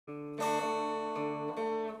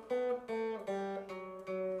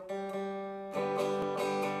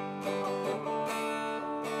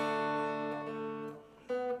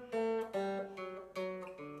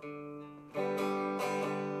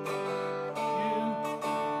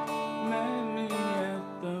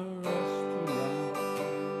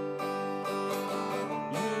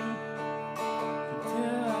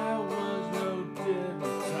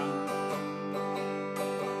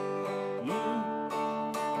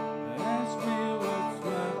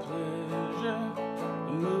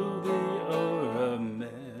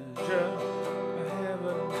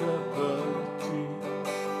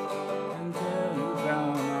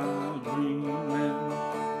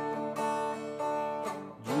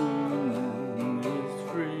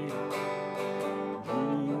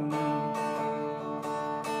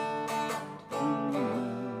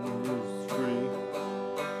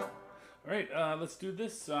let's do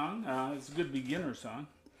this song. It's a good beginner song.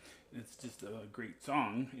 It's just a great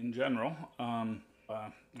song in general. All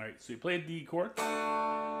right, so you play a D chord.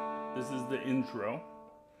 This is the intro.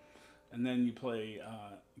 And then you play,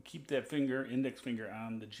 keep that finger, index finger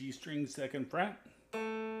on the G string 2nd fret.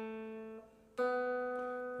 Then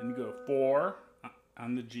you go 4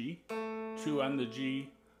 on the G, 2 on the G,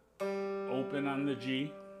 open on the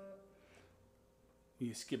G.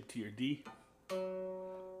 You skip to your D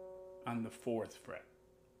on the 4th fret.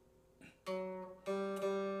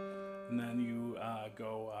 And then you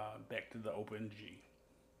go back to the open G.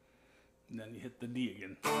 And then you hit the D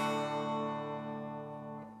again.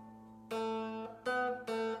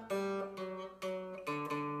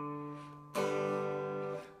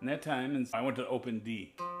 And that time, and I went to open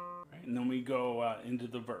D. Right? And then we go into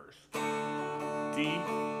the verse. D,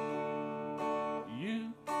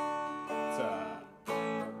 U,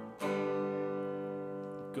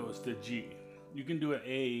 goes to G. You can do an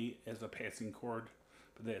A as a passing chord,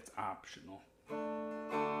 but that's optional.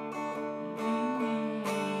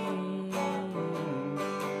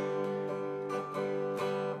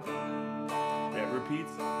 That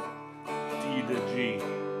repeats. D to G.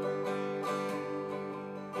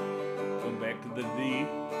 Go back to the D.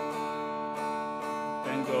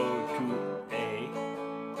 Then go to A.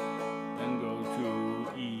 Then go to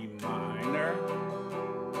E minor.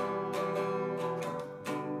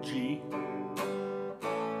 G.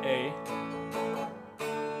 A.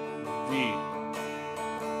 D.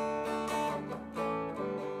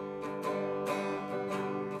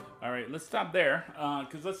 All right, let's stop there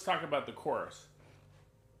because let's talk about the chorus.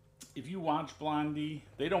 If you watch Blondie,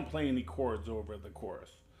 they don't play any chords over the chorus.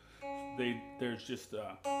 There's just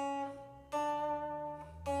all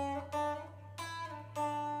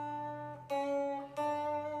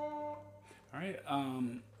right,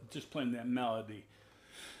 just playing that melody.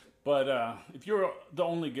 But if you're the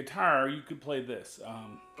only guitar, you could play this.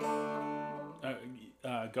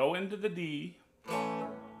 Go into the D,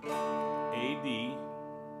 A, D,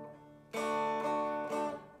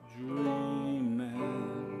 dreaming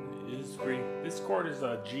is free. This chord is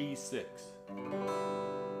a G6.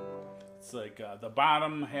 It's like the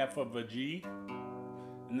bottom half of a G,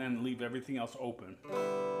 and then leave everything else open.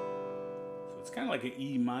 So it's kind of like an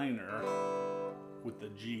E minor with the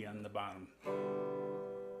G on the bottom.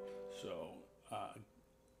 So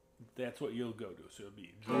that's what you'll go to. So it'll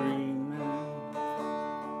be dreaming.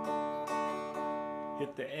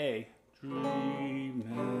 Hit the A,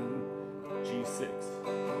 dreaming, G6.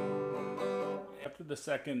 After the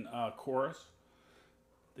second chorus,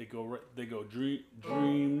 they go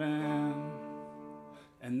dreaming,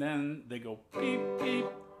 and then they go beep beep,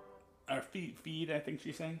 or feed. I think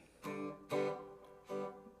she's saying.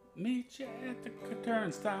 Meet you at the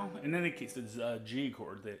turnstile. In any case, it's a G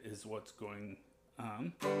chord that is what's going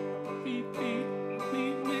on. Beep beep,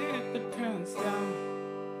 meet me at the turnstile.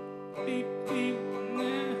 Beep beep,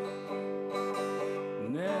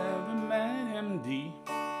 never met him. D,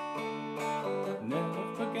 never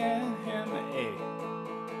forget him. A,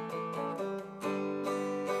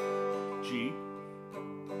 G,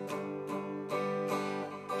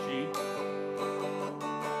 G,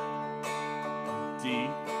 D,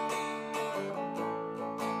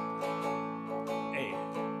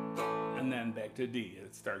 and then back to D.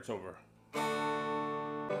 It starts over.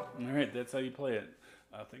 Alright, that's how you play it.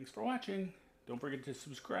 Thanks for watching. Don't forget to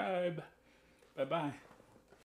subscribe. Bye-bye.